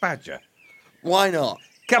squash badger? Why not?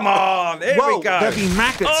 Come on, here Well, we go. there'll be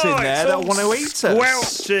maggots in there it's that all want to eat us.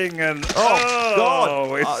 Squelching and Oh,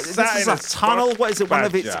 God. it's This is a tunnel. What is it? One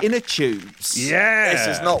of its badger. inner tubes. Yeah.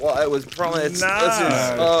 This is not what I was promised. No.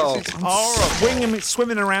 This is, Horrible.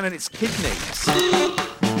 Swimming around in its kidneys.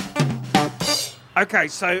 Okay,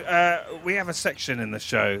 so we have a section in the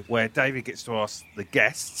show where David gets to ask the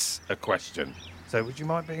guests a question. So would you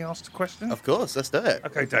mind being asked a question? Of course, let's do it.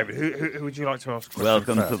 Okay, David, who would you like to ask a question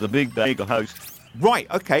Welcome first? to the Big Bagel House. Right,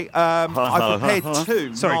 okay. I prepared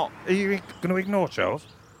two. Sorry, not- are you going to ignore Charles?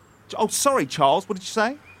 Oh, sorry, Charles. What did you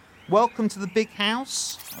say? Welcome to the big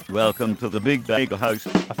house. Welcome to the Big Bagel House.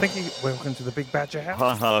 I think welcome to the Big Badger house.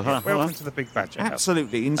 Ha, ha, ha, Welcome ha. to the Big Badger house.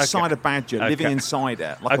 Absolutely. Inside Okay. a badger, living Okay. inside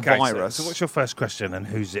it, like Okay, a virus. So what's your first question and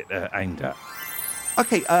who's it aimed at?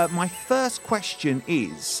 Okay, my first question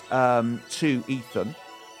is to Ethan.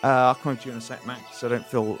 I'll come over to you in a sec, Max, so I don't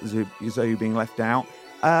feel as though you're being left out.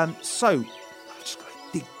 So, I've just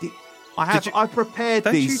got to dig. I prepared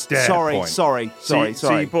Don't you these. dare point. Sorry. So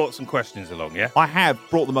you brought some questions along, yeah? I have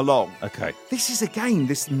brought them along. Okay. This is again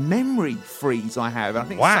this memory freeze I have. I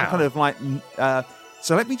think Wow. it's some kind of like.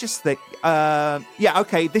 So let me just think. Yeah,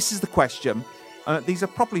 okay. This is the question. These are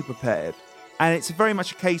properly prepared, and it's very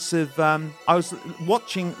much a case of. I was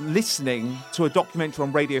listening to a documentary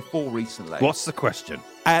on Radio 4 recently. What's the question?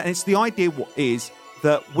 And it's the idea is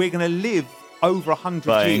that we're going to live over 100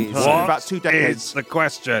 Buying years, time. about 2 What decades. is the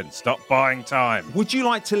question? Stop buying time. Would you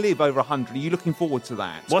like to live over 100? Are you looking forward to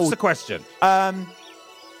that? What's Or- the question?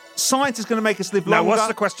 Science is going to make us live No, longer. what's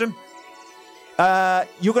the question?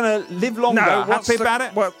 You're going to live longer. No, what's Happy the- about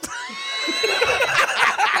it? What?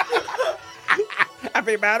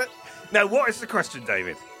 Happy about it? No, what is the question,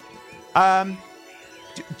 David?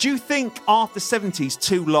 Do you think after 70 is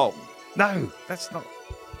too long? No, it's not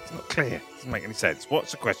clear. Doesn't make any sense.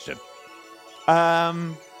 What's the question?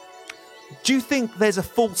 Do you think there's a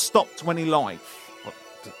full stop to any life?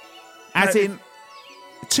 As No, in,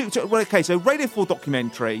 well, okay, so Radio 4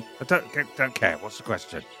 documentary. I don't care. What's the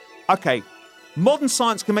question? Okay, modern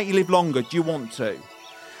science can make you live longer. Do you want to?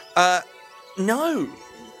 No. I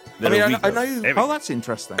There mean, we I go. know. Oh, that's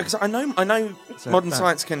interesting. Because I know So modern that-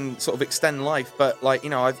 science can sort of extend life, but like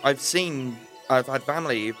I've had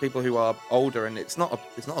family of people who are older, and it's not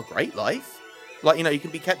a great life. Like, you can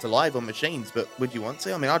be kept alive on machines, but would you want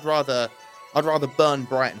to? I mean, I'd rather burn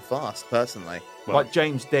bright and fast, personally. Like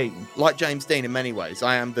James Dean. Like James Dean in many ways.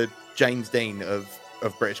 I am the James Dean of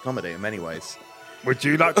British comedy in many ways. Would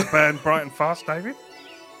you like to burn bright and fast, David?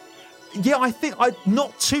 Yeah, I think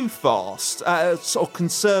not too fast, sort of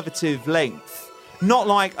conservative length. Not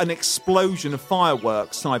like an explosion of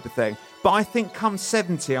fireworks type of thing. But I think come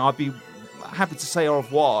 70, I'd be happy to say au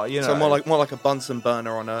revoir. You know, So more like a Bunsen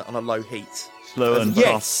burner on a low heat. Slow and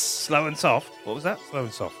yes, soft. Slow and soft. What was that? Slow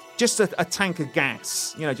and soft. just a tank of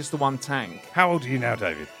gas. You know, just the one tank. How old are you now,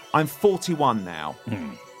 David? I'm 41 now,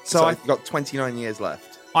 So so I've got 29 years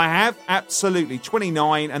left. I have absolutely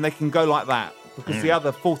 29, and they can go like that because the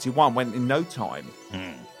other 41 went in no time.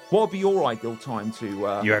 What would be your ideal time to?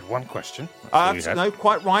 You had one question. That's all you had. No,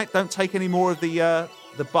 quite right. Don't take any more of the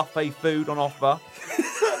buffet food on offer.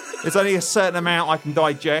 There's only a certain amount I can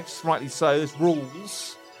digest. Rightly so. There's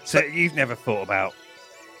rules. So you've never thought about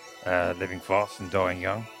living fast and dying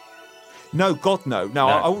young? No, God, no. No,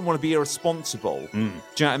 I wouldn't want to be irresponsible. Do you know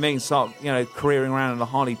what I mean? Start, careering around in a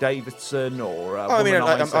Harley Davidson or. I mean,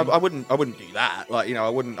 womanizing. I wouldn't do that. Like, I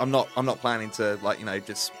wouldn't. I'm not planning to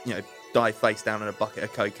just die face down in a bucket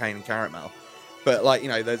of cocaine and caramel. But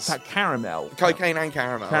there's Is that caramel? cocaine and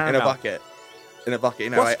caramel in a bucket.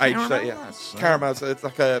 What's caramel? Caramel. So it's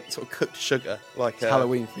like a sort of cooked sugar, like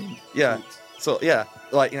Halloween themed. Yeah. So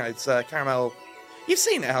it's caramel. You've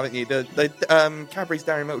seen it, haven't you? The Cadbury's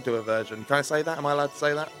Dairy Milk do a version. Can I say that? Am I allowed to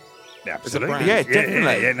say that? Yeah, It's a absolutely. brand. Yeah,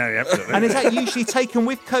 definitely. Yeah, no, absolutely. And is that usually taken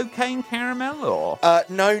with cocaine caramel or?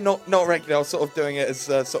 No, not regularly. I was sort of doing it as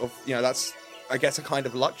that's, I guess, a kind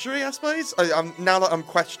of luxury, I suppose. Now that I'm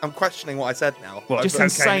questioning what I said now. What, Just cocaine?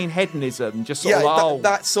 insane hedonism, just sort Yeah, of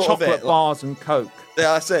that's sort of chocolate it. bars and Coke.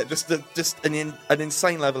 Yeah, that's it. Just an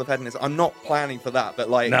insane level of hedonism. I'm not planning for that, but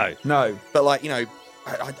No. But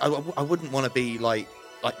I wouldn't want to be like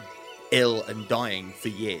ill and dying for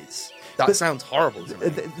years. That sounds horrible to me.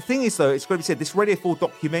 The thing is, though, it's got to be said, this Radio 4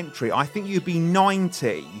 documentary, I think you'd be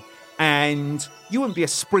 90 and you wouldn't be a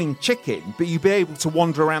spring chicken, but you'd be able to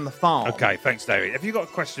wander around the farm. Okay, thanks, David. Have you got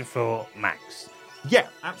a question for Max? Yeah,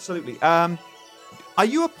 absolutely. Are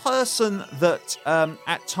you a person that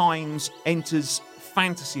at times enters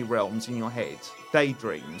fantasy realms in your head,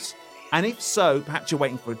 daydreams? And if so, perhaps you're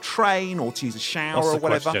waiting for a train or to use a shower What's or the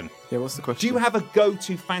whatever. question? Yeah, what's the question? Do you have a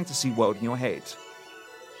go-to fantasy world in your head?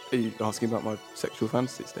 Are you asking about my sexual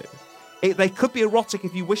fantasy status? They could be erotic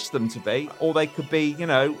if you wish them to be, or they could be,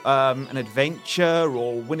 an adventure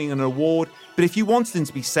or winning an award. But if you wanted them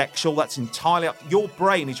to be sexual, that's entirely up. Your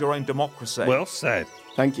brain is your own democracy. Well said.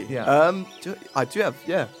 Thank you. Yeah. I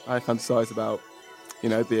fantasize about,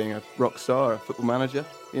 being a rock star, a football manager.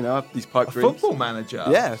 I have these pipe a dreams. football manager.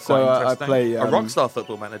 Yeah, That's so quite I interesting. play A rock star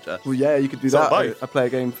football manager. Well, yeah, you could do So that. both. I play a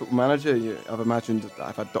game football manager. I've imagined that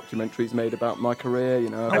I've had documentaries made about my career.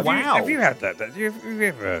 Have you had that? Have you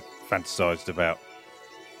ever fantasised about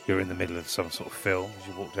you're in the middle of some sort of film as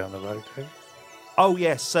you walk down the road? Oh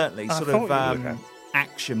yes, certainly. I Sort thought of you would have.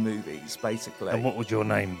 action movies, basically. And what would your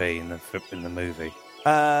name be in the movie?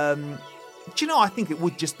 Do you know? I think it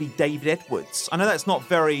would just be David Edwards. I know that's not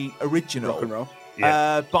very original. Rock and roll.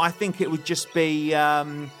 Yeah. But I think it would just be. I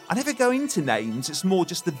never go into names. It's more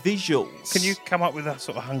just the visuals. Can you come up with a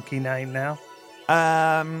sort of hunky name now?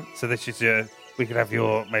 So this is we could have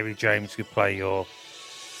maybe James could play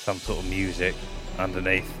some sort of music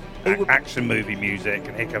underneath. Action movie music,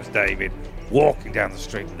 and here comes David walking down the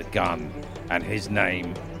street with a gun, and his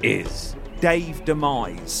name is Dave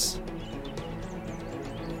Demise.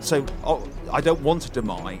 So I don't want a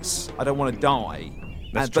demise. I don't want to die.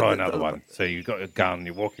 Let's try another one. So you've got a gun,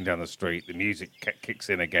 you're walking down the street, the music kicks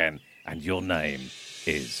in again, and your name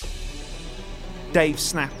is Dave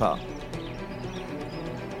Snapper.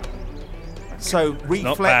 So reflexes.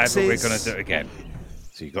 Not bad, but we're going to do it again.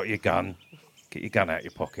 So you've got your gun, get your gun out of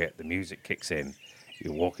your pocket, the music kicks in,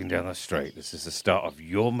 you're walking down the street. This is the start of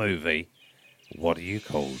your movie. What are you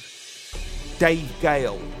called? Dave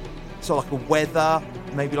Gale. So like a weather,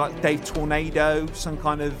 maybe like Dave Tornado, some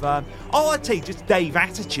kind of... I'd say just Dave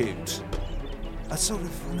Attitude. A sort of,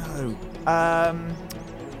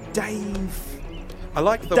 Dave... I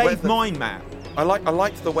like the Dave weather. Mind Map. I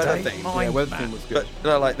liked the weather Dave thing. Mind Yeah, weather Map. thing was good.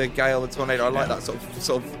 But like the gale, the tornado, I like that sort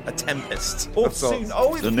of a tempest. Or of sorts.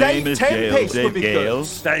 soon, The Dave name is Gale. Tempest would Dave be Gale.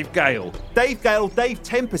 good. Dave Gale. Dave Gale, Dave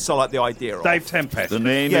Tempest, I like the idea of. Dave Tempest. The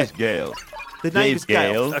name Yeah. is Gale. The name Dave is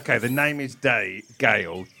Gale. Gale. Okay, the name is Dave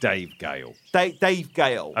Gale. Dave Gale. Dave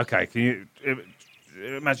Gale. Okay, can you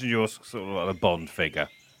imagine you're sort of like a Bond figure?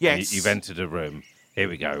 Yes. And you've entered a room. Here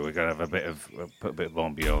we go. We're going to have put a bit of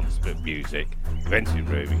ambience, a bit of music. You've entered a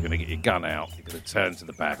room. You're going to get your gun out. You're going to turn to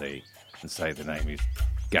the baddie and say the name is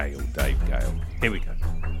Gale, Dave Gale. Here we go.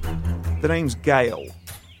 The name's Gale.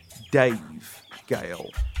 Dave Gale.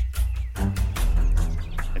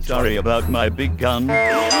 Sorry about my big gun.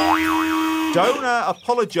 Don't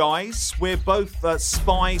apologise. We're both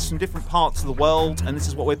spies from different parts of the world, and this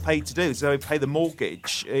is what we're paid to do. So we pay the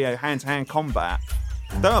mortgage, hand-to-hand combat.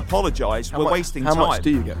 Don't apologise. We're wasting time. How much do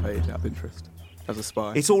you get paid out of interest as a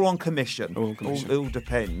spy? It's all on commission. All on commission. It all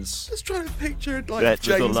depends. Just trying to picture like That was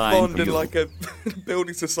a James line Bond from in you. like a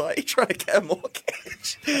building society trying to get a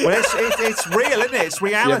mortgage. Well, it's real, isn't it? It's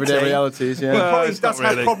reality. The everyday realities, yeah. He probably it's does not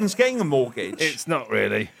have really. problems getting a mortgage. It's not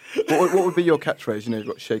really. What would be your catchphrase? You know, you've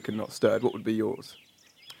got shaken, not stirred. What would be yours?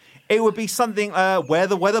 It would be something where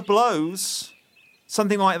the weather blows.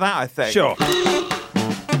 Something like that, I think. Sure.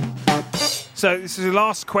 So this is the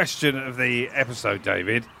last question of the episode,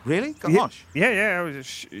 David. Really? Gosh. Yeah, I was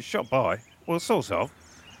shot by. Well, sort of.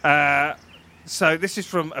 So this is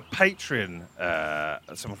from a Patreon,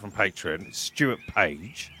 someone from Patreon, Stuart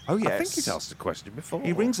Page. Oh, I think yes. he's asked a question before.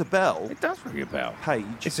 He rings a bell. It does ring a bell. Page.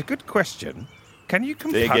 It's a good question. Can you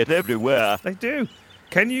compose? They get everywhere. They do.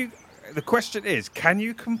 The question is, can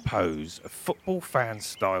you compose a football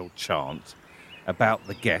fan-style chant about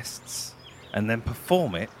the guests and then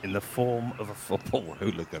perform it in the form of a football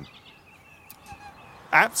hooligan?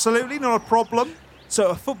 Absolutely not a problem. So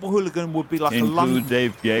a football hooligan would be like a Include London...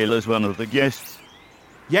 Dave Gale as one of the guests.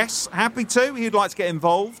 Yes, happy to. He'd like to get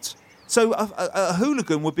involved. So a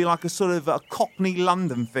hooligan would be like a sort of a Cockney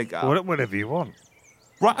London figure. Whatever you want.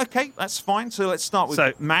 Right, okay, that's fine. So let's start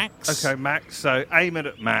with Max. Okay, Max. So aim it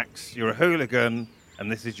at Max. You're a hooligan,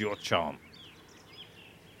 and this is your chant.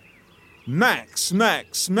 Max.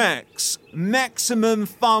 Maximum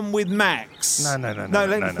fun with Max. No.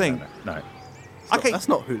 Let me think. No. Okay, That's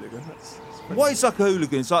not hooligan. That's what is like a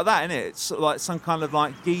hooligan? It's like that, isn't it? It's like some kind of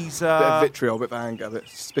like geezer. a bit of vitriol, a bit of anger, a bit of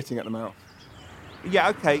spitting at the mouth. Yeah,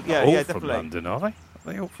 okay, yeah, All yeah, from definitely. London, are they?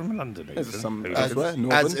 Are they all from London? There's Ethan? some Hooligans? elsewhere, As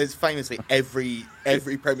Northern. it's famously every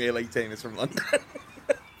Premier League team is from London.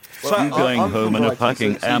 You going I'm home from in a Brighton,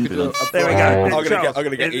 fucking so you could do ambulance. There we go. I'm Charles.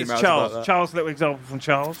 gonna get It's emails Charles. about that. Charles, little example from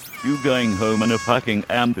Charles. You going home in a fucking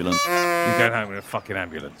ambulance. You're going home in a fucking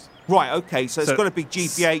ambulance. Right, okay, so it's So- got to be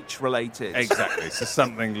GBH related. Exactly. So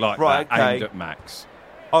something like Right, that okay. aimed at Max.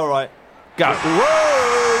 All right. Go.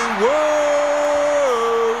 Whoa,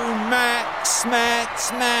 Max,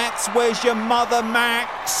 where's your mother,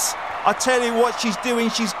 Max? I tell you what she's doing,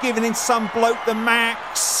 she's giving in some bloke the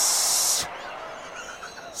Max.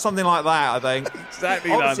 Something like that, I think.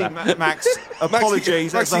 Exactly Obviously, like that. Max,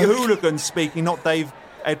 apologies, Max, that's a you- hooligan speaking, not Dave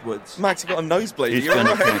Edwards. Max, you've got a nosebleed. He's You're going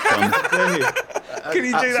to right. come. Can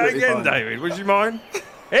you do that Absolutely again, fine. David? Would you mind?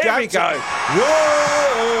 Here we go.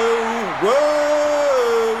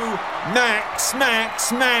 Whoa,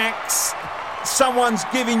 Max. Someone's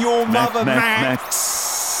giving your mother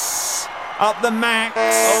Max. Up the Max.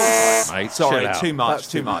 Oh, mate, Sorry, chill out. too much,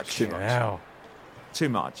 That's too much. Wow. Too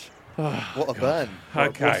much. What a burn.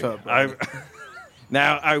 Okay. what's up,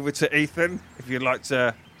 Now over to Ethan. If you'd like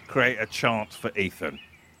to create a chant for Ethan.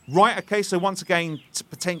 Right, okay, so once again,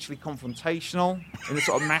 potentially confrontational in a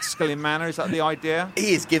sort of masculine manner. Is that the idea?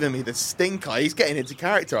 He is giving me the stink eye. He's getting into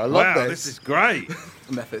character. I love Wow, this. this is great.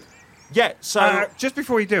 Method. Yeah, so... Just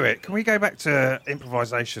before we do it, can we go back to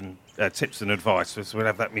improvisation tips and advice? So we'll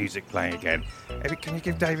have that music playing again. Can you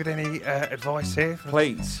give David any advice here?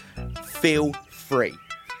 please. Feel free.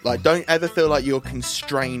 Like, don't ever feel like you're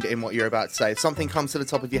constrained in what you're about to say. If something comes to the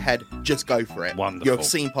top of your head, just go for it. Wonderful. Your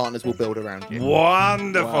scene partners will build around you.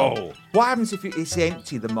 Wonderful. What happens if it's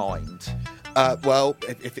empty, the mind? Well,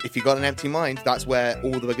 if you've got an empty mind, that's where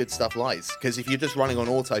all the good stuff lies. Because if you're just running on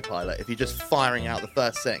autopilot, if you're just firing out the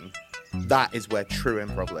first thing, that is where true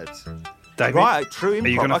improv lives. David, Right, true improv. Are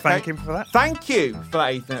you going to okay. thank him for that? Thank you for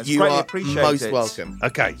that, Ethan. It's You greatly are appreciated. most welcome.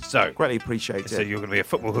 Okay, so Greatly appreciated. you're going to be a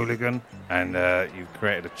football hooligan, and you've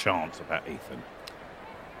created a chant about Ethan.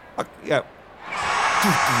 Yeah.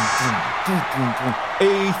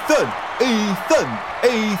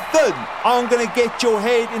 Ethan, I'm going to get your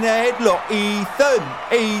head in a headlock. Ethan,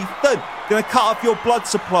 going to cut off your blood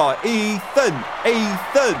supply. Ethan,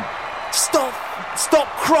 stop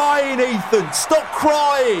crying, Ethan, stop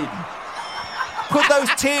crying. Put those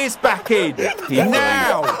tears back in.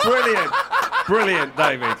 Now. Brilliant,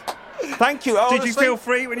 David. Thank you. Did you Honestly, feel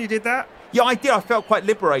free when you did that? Yeah, I did. I felt quite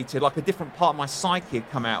liberated, like a different part of my psyche had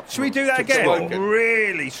come out. Should we do that again? Spoken.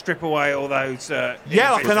 Really strip away all those... Yeah,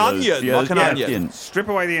 like an inhibitions. onion. Yeah, Like an yeah. onion. Strip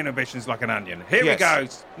away the inhibitions like an onion. Here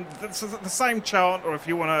Yes. we go. The same chant, or if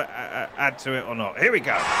you want to add to it or not. Here we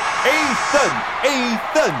go. Ethan,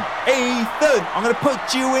 I'm going to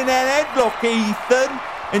put you in an headlock, Ethan,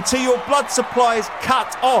 until your blood supply is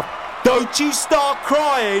cut off. Don't you start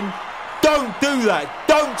crying. Don't do that.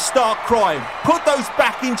 Don't start crying. Put those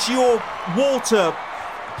back into your water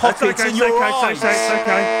pockets It's okay, and your eyes. it's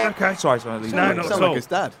okay. Sorry. No, not You at sound all. like his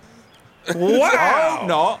dad. Wow! Oh,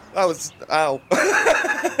 not. That was ow.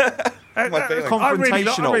 My feeling. I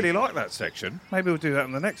Confrontational. really like that section. Maybe we'll do that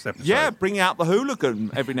in the next episode. Yeah, bring out the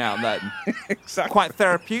hooligan every now and then. Exactly. Quite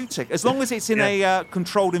therapeutic, as long as it's in a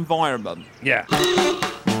controlled environment. Yeah.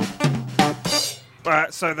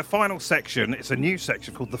 So the final section, it's a new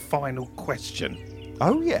section called The Final Question.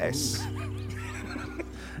 Oh, yes.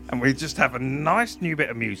 And we just have a nice new bit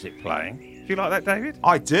of music playing. Do you like that, David?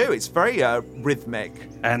 I do. It's very rhythmic.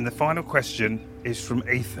 And the final question is from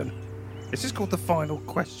Ethan. This is called the Final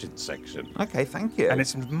Question section. Okay, thank you. And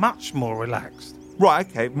it's much more relaxed. Right,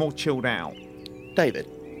 okay, more chilled out. David,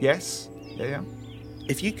 Yes? Yeah.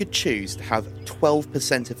 if you could choose to have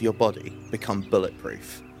 12% of your body become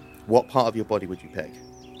bulletproof, what part of your body would you pick?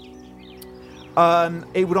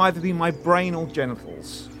 It would either be my brain or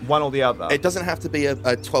genitals, one or the other. It doesn't have to be a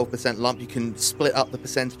 12% lump. You can split up the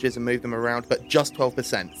percentages and move them around, but just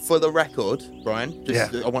 12%. For the record, Brian,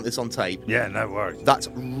 I want this on tape. Yeah, no worries. That's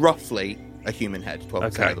roughly a human head,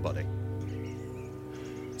 12% of the body.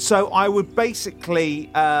 So I would basically,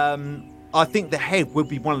 I think the head would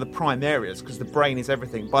be one of the prime areas because the brain is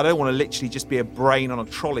everything. But I don't want to literally just be a brain on a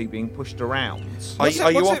trolley being pushed around. Are you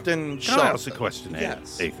often Can I ask shocked? a question here,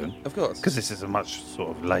 Yes. Ethan? Of course. Because this is a much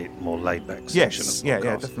sort of more laid-back section Yes, of the yeah,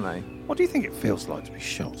 podcast. definitely. What do you think it feels like to be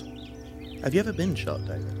shot? Have you ever been shot,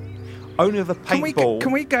 David? Only with a paintball.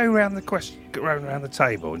 Can we go around the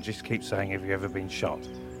table and just keep saying, have you ever been shot?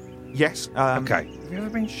 Yes. Okay. Have you ever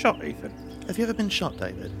been shot, Ethan? Have you ever been shot,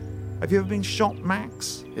 David? Have you ever been shot,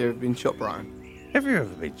 Max? You ever been shot, Brian? Have you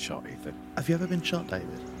ever been shot, Ethan? Have you ever been shot,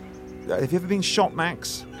 David? Have you ever been shot,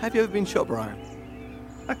 Max? Have you ever been shot, Brian?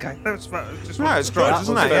 Okay, that's just No, it's good,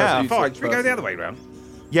 isn't it? Yeah. Fine. Should we go the other way round?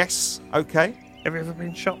 Yes. Okay. Have you ever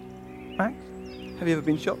been shot, Max? Have you ever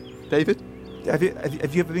been shot, David? Have you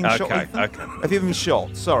ever been shot? Okay, Ethan? okay. Have you ever been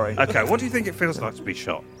shot? Sorry. Okay, what do you think it feels like to be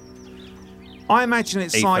shot? I imagine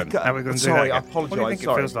it's Ethan, like. how are we going to do sorry, that I again? apologise. What do you think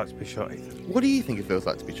sorry. it feels like to be shot, Ethan? What do you think it feels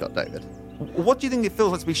like to be shot, David? What do you think it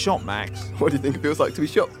feels like to be shot, Max? What do you think it feels like to be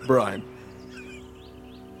shot, Brian?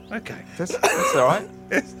 Okay. That's all right.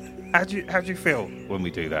 How do you feel when we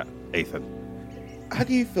do that, Ethan? How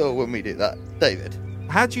do you feel when we do that, David?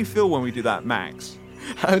 How do you feel when we do that, Max?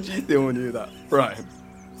 How do you feel when you do that, Brian?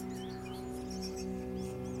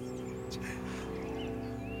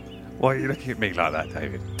 Why are you looking at me like that,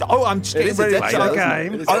 David? Oh, I'm just It getting is a ready to death play cell, the isn't it?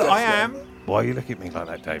 game. It is a I death am. cell. Why are you looking at me like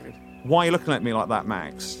that, David? Why are you looking at me like that,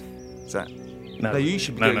 Max? Is that? No, you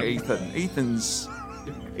should be doing it, Ethan. Ethan,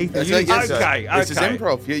 you Okay, do it. This is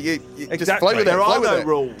improv. You just Exactly. flow with it. There flow are with no it.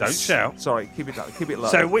 rules. Don't shout. Sorry, keep it low.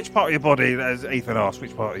 So, which part of your body, as Ethan asked,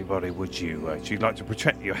 which part of your body would you like to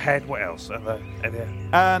protect? Your head? What else?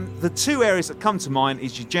 The two areas that come to mind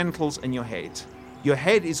is your genitals and your head. Your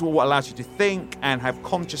head is what allows you to think and have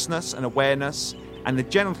consciousness and awareness, and the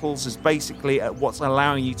genitals is basically what's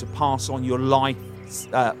allowing you to pass on your life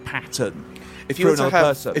pattern. If you were through to another have,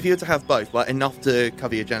 person. if you were to have both, like enough to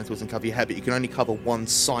cover your genitals and cover your head, but you can only cover one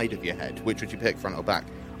side of your head, which would you pick, front or back?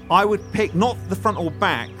 I would pick not the front or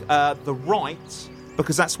back, the right,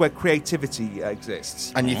 because that's where creativity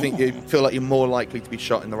exists. And you think you feel like you're more likely to be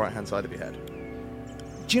shot in the right-hand side of your head?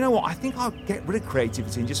 Do you know what? I think I'll get rid of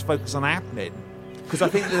creativity and just focus on admin. Because I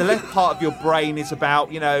think the left part of your brain is about,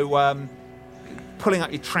 pulling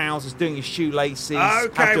up your trousers, doing your shoelaces.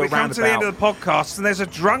 Okay, we come to the end of the podcast, and there's a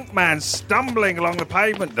drunk man stumbling along the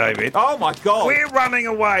pavement, David. Oh my God! We're running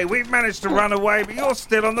away. We've managed to run away, but you're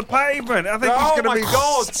still on the pavement. I think he's Oh going to my be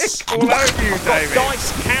God! sick all over you, I've got David.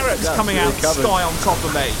 diced carrots coming out of the sky on top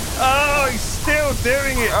of me. Oh, he's still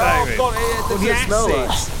doing it, Oh David. God! The does it smell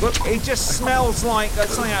acid. It just smells like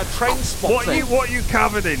something out of Train Spotting. What are you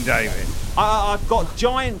covered in, David? I've got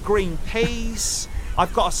giant green peas.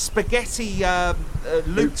 I've got a spaghetti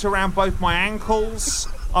looped around both my ankles.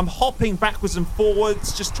 I'm hopping backwards and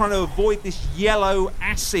forwards, just trying to avoid this yellow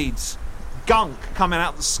acid gunk coming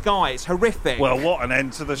out of the sky. It's horrific. Well, what an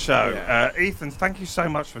end to the show. Ethan, thank you so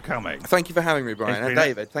much for coming. Thank you for having me, Brian. It's And been-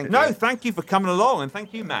 David, thank you. No, thank you for coming along, and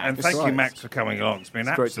thank you, Max. And thank you, right. Max, for coming along. It's been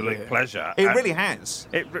an great to be absolute here. pleasure. It And really has.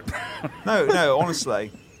 it- No,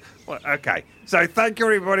 honestly. Well, okay. So thank you,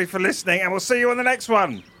 everybody, for listening, and we'll see you on the next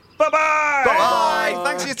one. Bye-bye! Bye.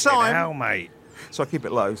 Thanks for your time. Hell, mate. So I keep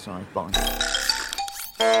it low. Sorry. Bye.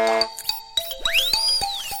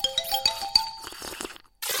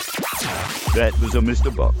 That was a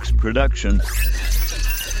Mr. Box production.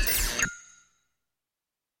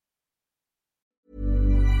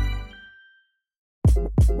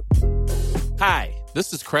 Hi,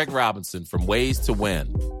 this is Craig Robinson from Ways to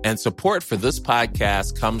Win, and support for this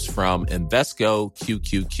podcast comes from Invesco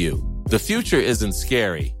QQQ. The future isn't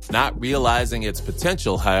scary. Not realizing its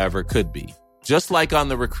potential, however, could be. Just like on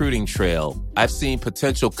the recruiting trail, I've seen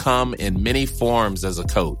potential come in many forms as a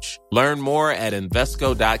coach. Learn more at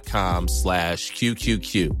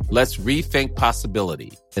Invesco.com/QQQ. Let's rethink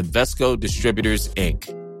possibility. Invesco Distributors, Inc.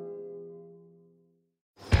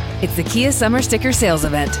 It's the Kia Summer Sticker Sales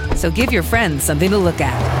Event, so give your friends something to look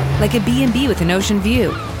at. Like a B&B with an ocean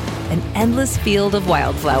view, an endless field of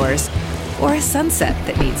wildflowers, or a sunset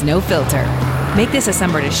that needs no filter. Make this a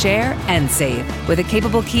summer to share and save with a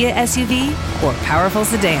capable Kia SUV or powerful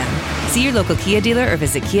sedan. See your local Kia dealer or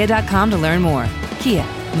visit kia.com to learn more. Kia,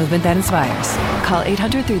 movement that inspires. Call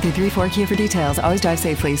 800-3334-KIA for details. Always drive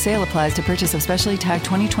safely. Sale applies to purchase of specially tagged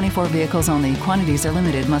 2024 vehicles only. Quantities are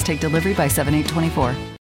limited. Must take delivery by 7/8/24.